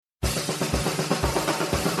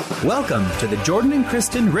Welcome to the Jordan and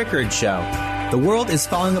Kristen Rickards Show. The world is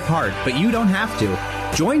falling apart, but you don't have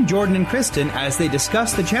to. Join Jordan and Kristen as they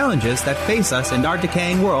discuss the challenges that face us in our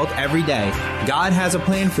decaying world every day. God has a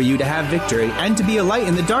plan for you to have victory and to be a light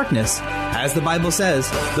in the darkness. As the Bible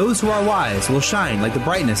says, those who are wise will shine like the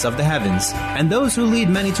brightness of the heavens, and those who lead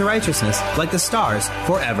many to righteousness like the stars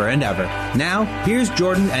forever and ever. Now, here's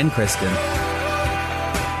Jordan and Kristen.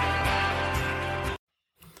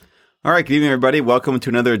 All right, good evening, everybody. Welcome to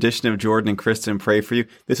another edition of Jordan and Kristen Pray For You.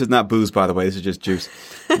 This is not booze, by the way. This is just juice.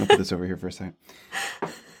 I'm going to put this over here for a second. There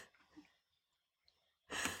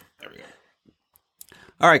we go.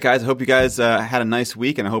 All right, guys. I hope you guys had a nice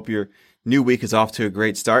week, and I hope your new week is off to a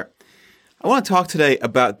great start. I want to talk today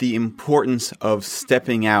about the importance of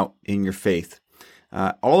stepping out in your faith.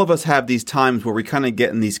 All of us have these times where we kind of get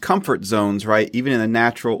in these comfort zones, right? Even in the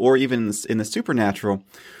natural or even in the supernatural,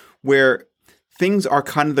 where things are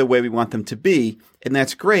kind of the way we want them to be, and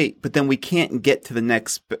that's great, but then we can't get to the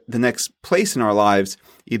next place in our lives,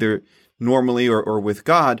 either normally or with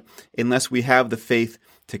God, unless we have the faith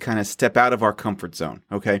to kind of step out of our comfort zone,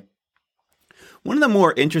 okay? One of the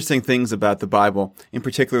more interesting things about the Bible, in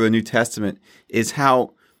particular the New Testament, is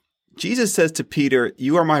how Jesus says to Peter,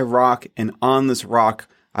 "You are my rock, and on this rock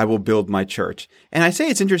I will build my church." And I say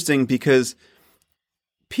it's interesting because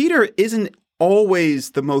Peter isn't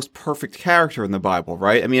always the most perfect character in the Bible,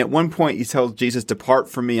 right? I mean, at one point he tells Jesus, "Depart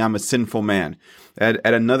from me, I'm a sinful man." At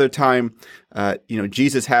another time,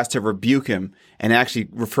 Jesus has to rebuke him and actually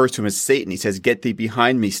refers to him as Satan. He says, "Get thee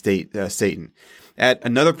behind me, Satan." At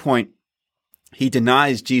another point, he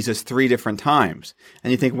denies Jesus 3 different times.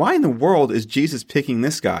 And you think, why in the world is Jesus picking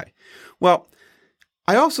this guy? Well,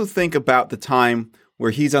 I also think about the time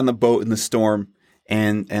where he's on the boat in the storm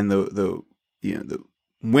and the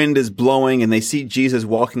wind is blowing and they see Jesus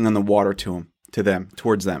walking on the water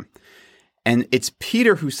towards them. And it's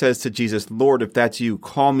Peter who says to Jesus, "Lord, if that's you,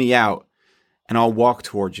 call me out and I'll walk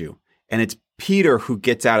towards you." And it's Peter who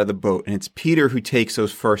gets out of the boat, and it's Peter who takes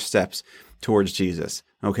those first steps towards Jesus.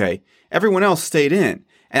 Okay. Everyone else stayed in.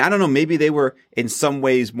 And I don't know, maybe they were in some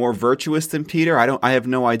ways more virtuous than Peter. I have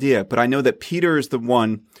no idea, but I know that Peter is the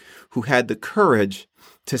one who had the courage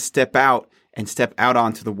to step out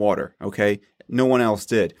onto the water. Okay. No one else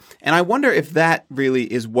did. And I wonder if that really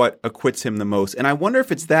is what acquits him the most. And I wonder if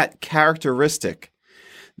it's that characteristic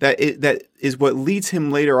that is what leads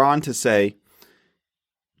him later on to say,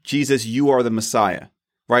 "Jesus, you are the Messiah."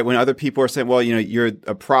 Right? When other people are saying, "Well, you're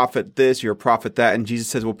a prophet this, you're a prophet that." And Jesus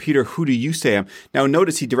says, "Well, Peter, who do you say I am?" Now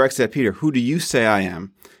notice he directs it at Peter, "Who do you say I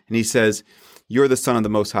am?" And he says, "You're the Son of the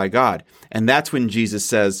Most High God." And that's when Jesus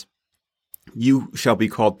says, "You shall be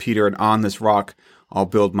called Peter, and on this rock I'll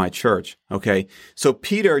build my church." Okay. So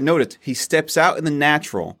Peter, notice, he steps out in the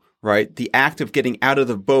natural, right? The act of getting out of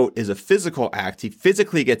the boat is a physical act. He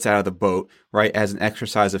physically gets out of the boat, right, as an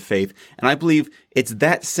exercise of faith. And I believe it's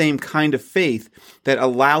that same kind of faith that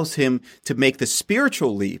allows him to make the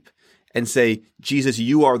spiritual leap and say, "Jesus,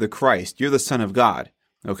 you are the Christ. You're the Son of God."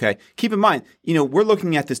 Okay. Keep in mind, we're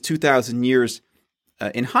looking at this 2,000 years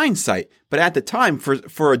in hindsight, but at the time,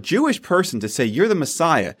 for a Jewish person to say you're the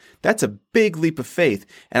Messiah, that's a big leap of faith.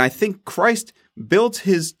 And I think Christ built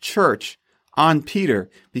his church on Peter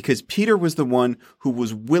because Peter was the one who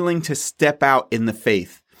was willing to step out in the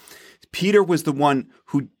faith. Peter was the one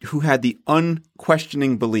who had the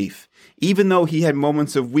unquestioning belief. Even though he had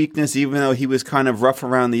moments of weakness, even though he was kind of rough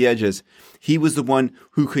around the edges, he was the one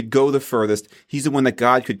who could go the furthest. He's the one that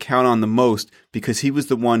God could count on the most because he was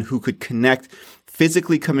the one who could connect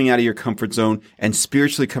physically coming out of your comfort zone and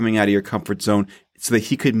spiritually coming out of your comfort zone so that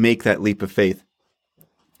he could make that leap of faith.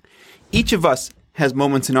 Each of us has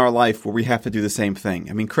moments in our life where we have to do the same thing.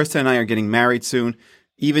 I mean, Krista and I are getting married soon.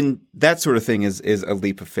 Even that sort of thing is a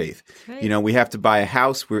leap of faith. Right. We have to buy a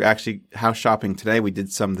house. We're actually house shopping today. We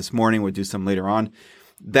did some this morning. We'll do some later on.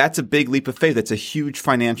 That's a big leap of faith. That's a huge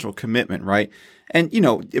financial commitment, right? And,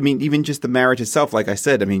 even just the marriage itself, like I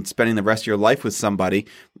said, spending the rest of your life with somebody,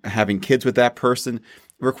 having kids with that person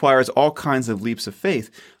requires all kinds of leaps of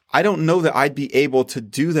faith. I don't know that I'd be able to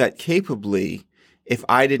do that capably if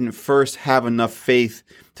I didn't first have enough faith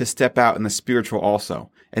to step out in the spiritual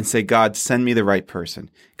also and say, "God, send me the right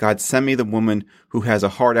person. God, send me the woman who has a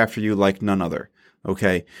heart after you like none other."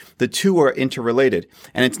 Okay. The two are interrelated,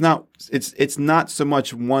 and it's not so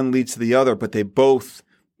much one leads to the other, but they both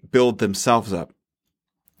build themselves up.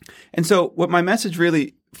 And so what my message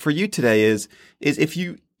really for you today is if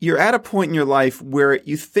you're at a point in your life where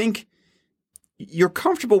you think you're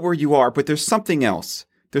comfortable where you are, but there's something else.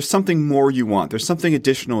 There's something more you want. There's something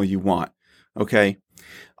additional you want. Okay.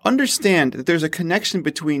 Understand that there's a connection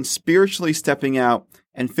between spiritually stepping out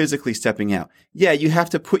and physically stepping out. Yeah, you have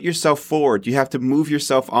to put yourself forward. You have to move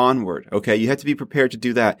yourself onward. Okay. You have to be prepared to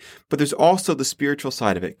do that. But there's also the spiritual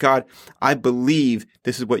side of it. God, I believe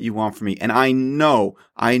this is what you want from me. And I know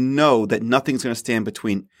that nothing's going to stand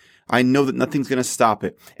between. I know that nothing's going to stop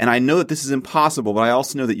it. And I know that this is impossible, but I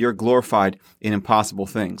also know that you're glorified in impossible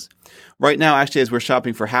things. Right now, actually, as we're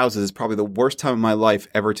shopping for houses, is probably the worst time of my life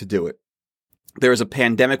ever to do it. There is a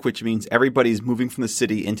pandemic, which means everybody's moving from the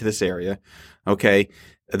city into this area. Okay.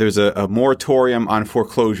 There's a moratorium on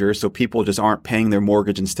foreclosure, so people just aren't paying their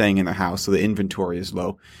mortgage and staying in their house, so the inventory is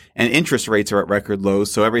low. And interest rates are at record lows,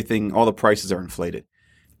 so all the prices are inflated.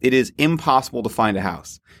 It is impossible to find a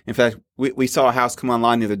house. In fact, we saw a house come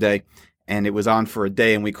online the other day, and it was on for a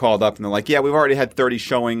day, and we called up, and they're like, yeah, we've already had 30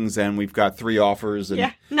 showings, and we've got 3 offers. And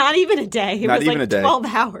yeah, not even a day. It was like 12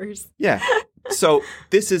 hours. Yeah. So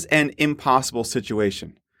this is an impossible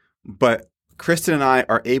situation. But Kristen and I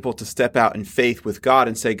are able to step out in faith with God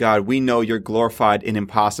and say, God, we know you're glorified in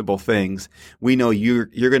impossible things. We know you're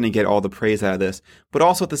going to get all the praise out of this. But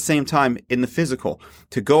also at the same time, in the physical,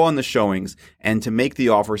 to go on the showings and to make the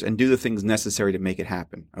offers and do the things necessary to make it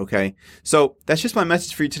happen. Okay? So that's just my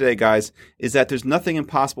message for you today, guys, is that there's nothing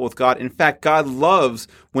impossible with God. In fact, God loves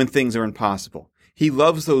when things are impossible. He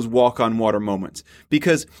loves those walk on water moments,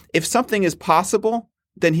 because if something is possible,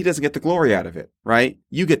 then he doesn't get the glory out of it, right?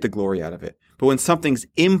 You get the glory out of it. But when something's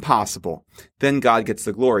impossible, then God gets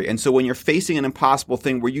the glory. And so when you're facing an impossible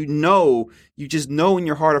thing where you just know in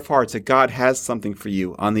your heart of hearts that God has something for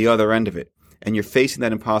you on the other end of it, and you're facing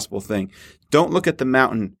that impossible thing, don't look at the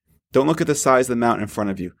mountain. Don't look at the size of the mountain in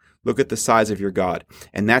front of you. Look at the size of your God.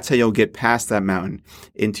 And that's how you'll get past that mountain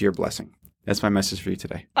into your blessing. That's my message for you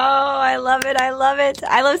today. Oh, I love it. I love it.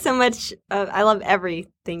 I love so much. I love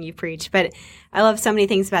everything you preach, but I love so many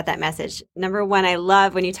things about that message. Number one, I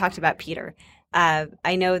love when you talked about Peter.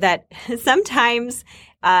 I know that sometimes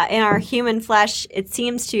in our human flesh,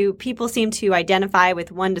 people seem to identify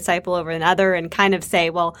with one disciple over another and kind of say,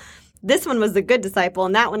 well, this one was the good disciple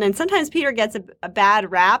and that one. And sometimes Peter gets a bad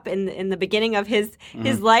rap in the beginning of his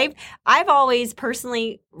life. I've always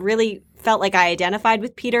personally really felt like I identified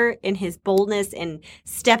with Peter in his boldness and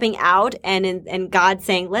stepping out and God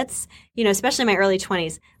saying, let's, especially in my early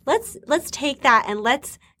 20s, let's take that and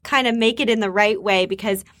let's kind of make it in the right way,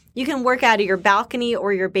 because you can work out of your balcony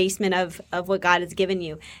or your basement of what God has given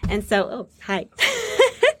you. And so, hi.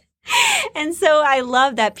 And so I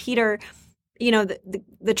love that Peter,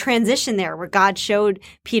 the transition there where God showed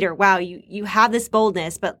Peter, wow, you have this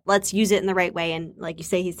boldness, but let's use it in the right way. And like you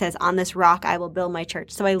say, he says, on this rock, I will build my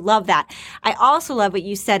church. So I love that. I also love what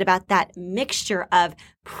you said about that mixture of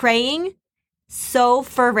praying so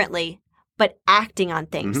fervently, but acting on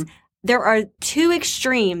things. Mm-hmm. There are 2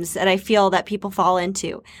 extremes that I feel that people fall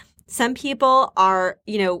into. Some people are,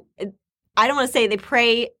 I don't want to say they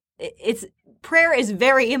pray. Prayer is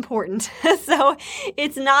very important. So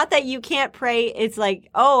it's not that you can't pray. It's like,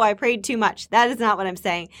 oh, I prayed too much. That is not what I'm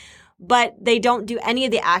saying. But they don't do any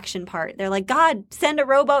of the action part. They're like, God, send a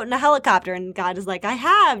rowboat and a helicopter. And God is like, I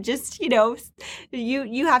have. Just,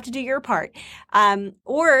 you have to do your part.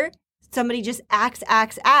 Or somebody just acts,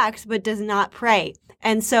 but does not pray.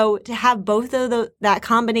 And so to have both of that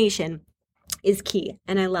combination is key.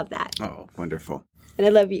 And I love that. Oh, wonderful. And I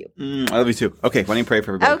love you. I love you too. Okay, why don't you pray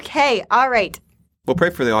for everybody? Okay, all right. We'll pray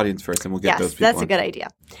for the audience first, and we'll get those people Yes, that's a good idea.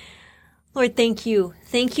 Lord, thank you.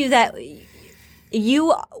 Thank you that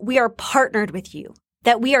we are partnered with you,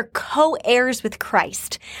 that we are co-heirs with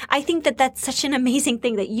Christ. I think that that's such an amazing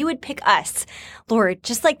thing that you would pick us, Lord,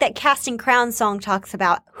 just like that Casting Crowns song talks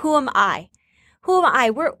about. Who am I? Who am I?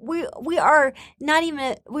 We are not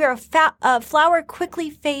even we are a flower quickly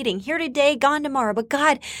fading, here today, gone tomorrow. But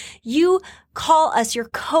God, you call us your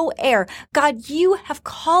co-heir. God, you have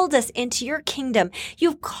called us into your kingdom.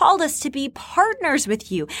 You've called us to be partners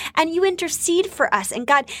with you, and you intercede for us. And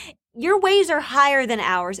God, your ways are higher than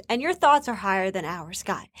ours, and your thoughts are higher than ours,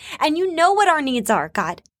 God. And you know what our needs are,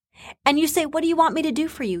 God. And you say, what do you want me to do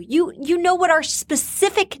for you? You know what our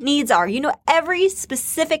specific needs are. You know every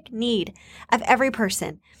specific need of every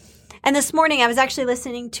person. And this morning I was actually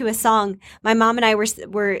listening to a song. My mom and I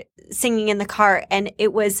were singing in the car, and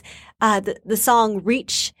it was the song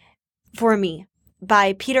Reach for Me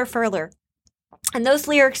by Peter Furler. And those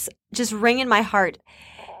lyrics just ring in my heart.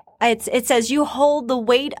 It says, you hold the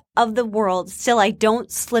weight of the world, still I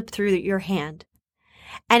don't slip through your hand.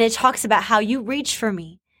 And it talks about how you reach for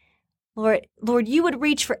me. Lord, you would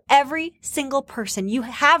reach for every single person. You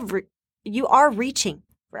are reaching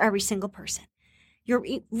for every single person. You're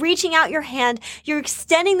reaching out your hand. You're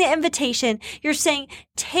extending the invitation. You're saying,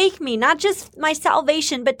 take me, not just my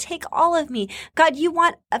salvation, but take all of me. God, you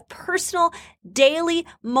want a personal, daily,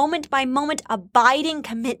 moment by moment, abiding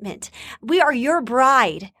commitment. We are your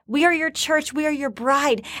bride. We are your church. We are your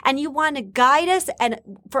bride. And you want to guide us and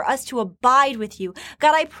for us to abide with you.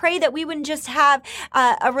 God, I pray that we wouldn't just have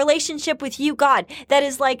a relationship with you, God, that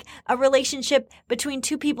is like a relationship between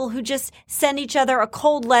two people who just send each other a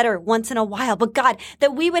cold letter once in a while. But God,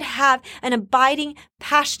 that we would have an abiding,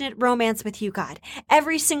 passionate romance with you, God,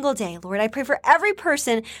 every single day, Lord. I pray for every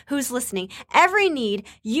person who's listening, every need,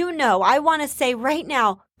 you know. I want to say right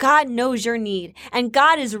now, God knows your need, and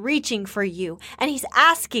God is reaching for you, and he's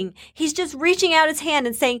asking, he's just reaching out his hand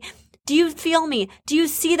and saying, do you feel me? Do you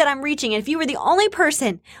see that I'm reaching? And if you were the only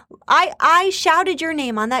person, I shouted your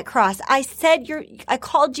name on that cross. I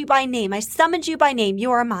called you by name. I summoned you by name. You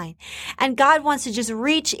are mine. And God wants to just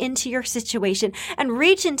reach into your situation and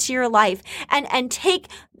reach into your life and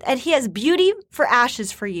he has beauty for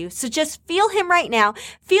ashes for you. So just feel him right now.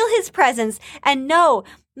 Feel his presence and know,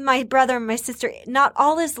 my brother and my sister, not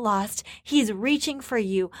all is lost. He's reaching for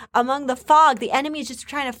you. Among the fog, the enemy is just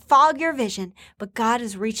trying to fog your vision, but God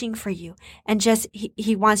is reaching for you. And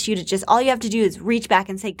he wants you to just, all you have to do is reach back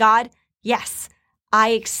and say, God, yes,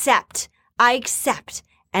 I accept, and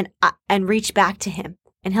reach back to him,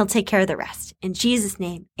 and he'll take care of the rest. In Jesus'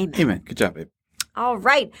 name, amen. Amen. Good job, babe. All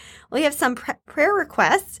right. We have some prayer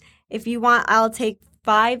requests. If you want, I'll take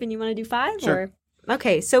 5, and you want to do 5? Sure. Or?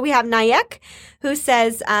 Okay, so we have Nayek, who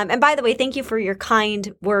says, and by the way, thank you for your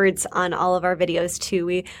kind words on all of our videos too.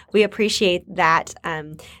 We appreciate that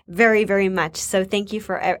very, very much. So thank you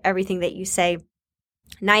for everything that you say.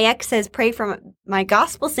 Nayek says, pray for my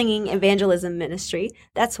gospel singing evangelism ministry.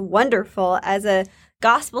 That's wonderful. As a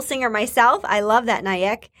gospel singer myself, I love that,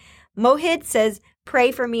 Nayek. Mohid says,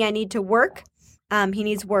 pray for me. I need to work. He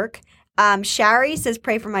needs work. Shari says,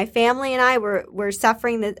 pray for my family and I. We're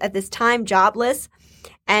suffering at this time, jobless.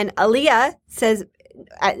 And Aliyah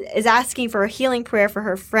is asking for a healing prayer for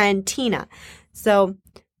her friend Tina. So,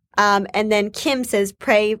 and then Kim says,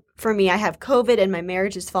 pray for me. I have COVID and my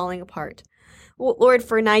marriage is falling apart. Well, Lord,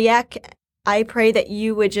 for Nayek, I pray that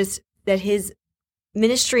you would that his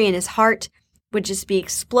ministry and his heart would just be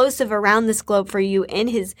explosive around this globe for you in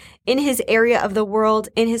his area of the world,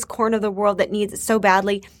 in his corner of the world that needs it so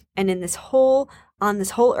badly. And on this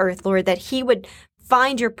whole earth, Lord, that he would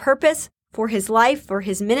find your purpose for his life, for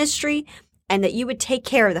his ministry, and that you would take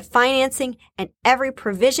care of the financing and every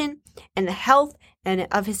provision and the health and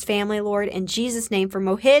of his family, Lord. In Jesus' name, for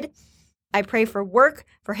Mohid, I pray for work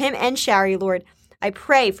for him and Shari, Lord. I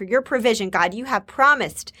pray for your provision, God. You have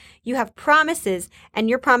promised. You have promises, and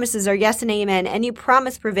your promises are yes and amen, and you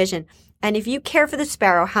promise provision. And if you care for the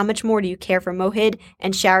sparrow, how much more do you care for Mohid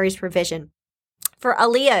and Shari's provision? For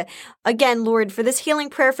Aliyah, again, Lord, for this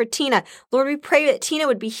healing prayer for Tina, Lord, we pray that Tina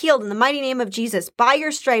would be healed in the mighty name of Jesus. By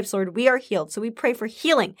your stripes, Lord, we are healed. So we pray for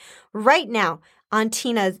healing right now on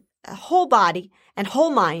Tina's whole body and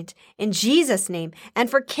whole mind in Jesus' name. And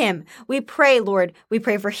for Kim, we pray, Lord, we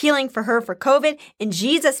pray for healing for her for COVID. In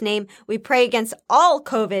Jesus' name, we pray against all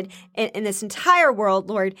COVID in this entire world,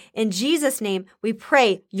 Lord. In Jesus' name, we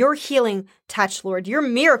pray your healing touch, Lord, your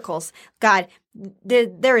miracles, God.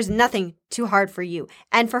 There is nothing too hard for you.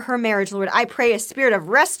 And for her marriage, Lord, I pray a spirit of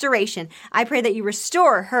restoration. I pray that you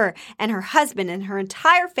restore her and her husband and her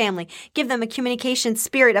entire family. Give them a communication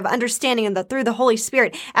spirit of understanding and through the Holy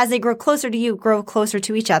Spirit as they grow closer to you, grow closer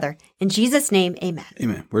to each other. In Jesus' name, amen.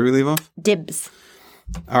 Amen. Where do we leave off? Dibs.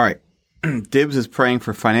 All right. Dibs is praying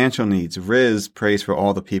for financial needs. Riz prays for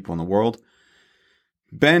all the people in the world.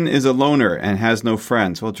 Ben is a loner and has no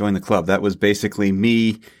friends. Well, join the club. That was basically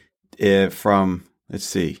me from, let's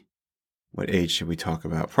see, what age should we talk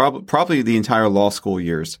about? Probably the entire law school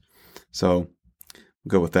years. So we'll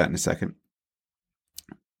go with that in a second.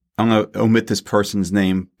 I'm going to omit this person's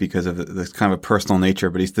name because of this kind of a personal nature,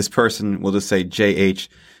 but this person, we'll just say JH,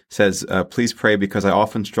 says, please pray because I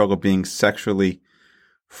often struggle being sexually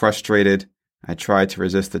frustrated. I try to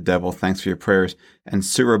resist the devil. Thanks for your prayers. And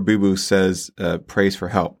Surabubu says, prays for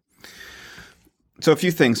help. So a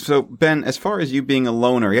few things. So Ben, as far as you being a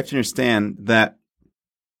loner, you have to understand that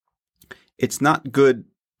it's not good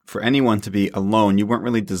for anyone to be alone. You weren't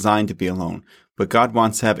really designed to be alone, but God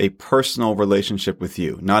wants to have a personal relationship with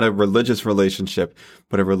you, not a religious relationship,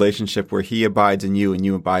 but a relationship where he abides in you and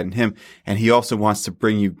you abide in him. And he also wants to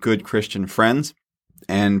bring you good Christian friends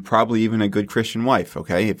and probably even a good Christian wife,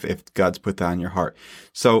 okay, if God's put that on your heart.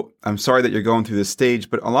 So I'm sorry that you're going through this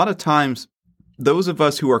stage, but a lot of times those of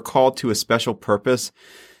us who are called to a special purpose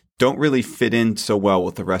don't really fit in so well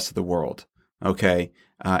with the rest of the world, okay?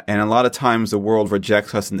 And a lot of times the world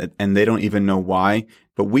rejects us and they don't even know why.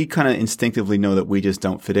 But we kind of instinctively know that we just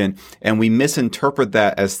don't fit in. And we misinterpret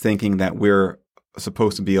that as thinking that we're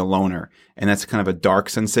supposed to be a loner. And that's kind of a dark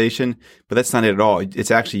sensation. But that's not it at all.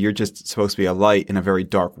 It's actually you're just supposed to be a light in a very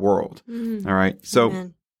dark world. Mm-hmm. All right.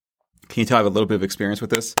 So Can you tell I have a little bit of experience with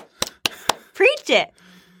this? Preach it.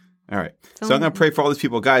 All right. So I'm going to pray for all these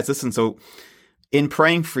people. Guys, listen. So in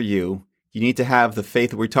praying for you, you need to have the faith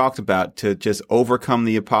that we talked about to just overcome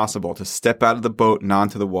the impossible, to step out of the boat and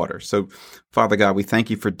onto the water. So, Father God, we thank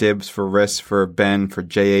you for Dibs, for Riss, for Ben, for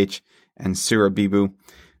JH, and Surah Bibu.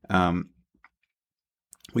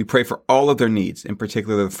 We pray for all of their needs, in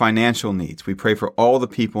particular the financial needs. We pray for all the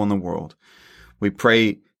people in the world. We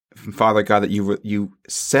pray, Father God, that you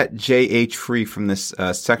set JH free from this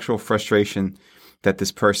sexual frustration that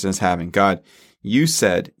this person is having. God, you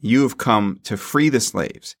said you have come to free the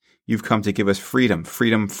slaves. You've come to give us freedom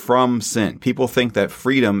from sin. People think that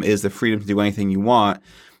freedom is the freedom to do anything you want.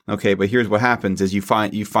 Okay, but here's what happens is you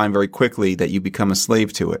find very quickly that you become a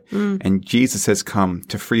slave to it. And Jesus has come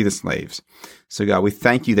to free the slaves. So God, we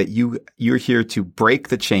thank you that you're here to break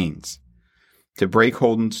the chains, to break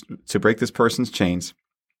this person's chains.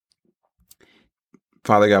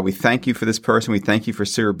 Father God, we thank you for this person. We thank you for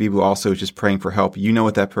Surah Bibu also just praying for help. You know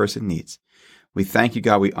what that person needs. We thank you,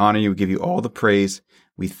 God. We honor you. We give you all the praise.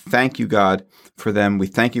 We thank you, God, for them. We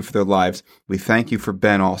thank you for their lives. We thank you for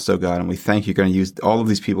Ben also, God, and we thank you. You're going to use all of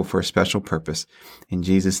these people for a special purpose. In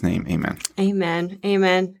Jesus' name, amen. Amen.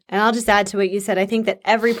 Amen. And I'll just add to what you said. I think that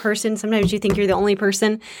every person, sometimes you think you're the only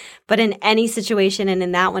person, but in any situation, and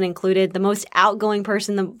in that one included, the most outgoing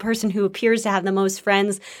person, the person who appears to have the most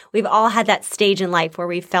friends, we've all had that stage in life where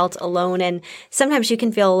we felt alone, and sometimes you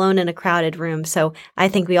can feel alone in a crowded room. So I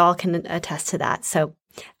think we all can attest to that. So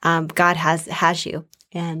God has you.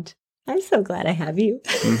 And I'm so glad I have you.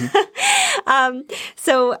 Mm-hmm.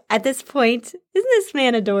 So at this point, isn't this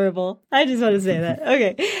man adorable? I just want to say that.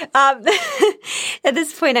 Okay. At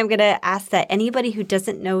this point, I'm going to ask that anybody who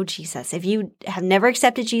doesn't know Jesus, if you have never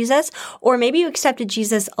accepted Jesus, or maybe you accepted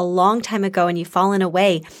Jesus a long time ago and you've fallen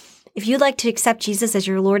away, if you'd like to accept Jesus as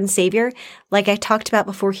your Lord and Savior, like I talked about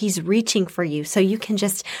before, he's reaching for you. So you can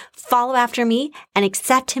just follow after me and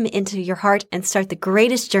accept him into your heart and start the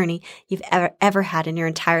greatest journey you've ever had in your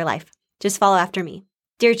entire life. Just follow after me.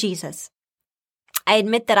 Dear Jesus, I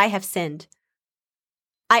admit that I have sinned.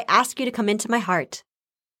 I ask you to come into my heart.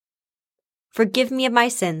 Forgive me of my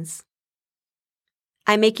sins.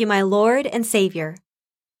 I make you my Lord and Savior.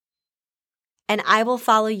 And I will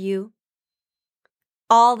follow you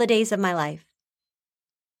all the days of my life.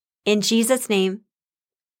 In Jesus' name,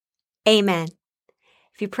 amen.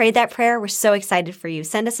 If you prayed that prayer, we're so excited for you.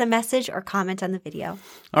 Send us a message or comment on the video.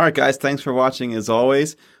 All right, guys, thanks for watching as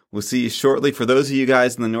always. We'll see you shortly. For those of you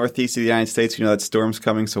guys in the northeast of the United States, you know that storm's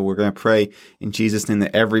coming, so we're going to pray in Jesus' name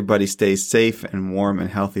that everybody stays safe and warm and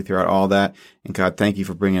healthy throughout all that. And God, thank you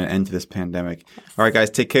for bringing an end to this pandemic. All right, guys,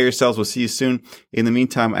 take care of yourselves. We'll see you soon. In the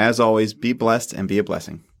meantime, as always, be blessed and be a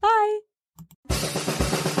blessing. Bye.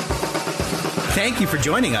 Thank you for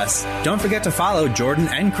joining us. Don't forget to follow Jordan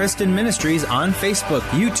and Kristen Ministries on Facebook,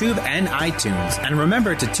 YouTube, and iTunes. And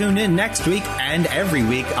remember to tune in next week and every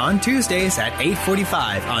week on Tuesdays at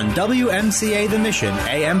 8:45 on WMCA The Mission,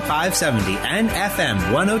 AM 570 and FM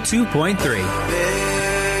 102.3.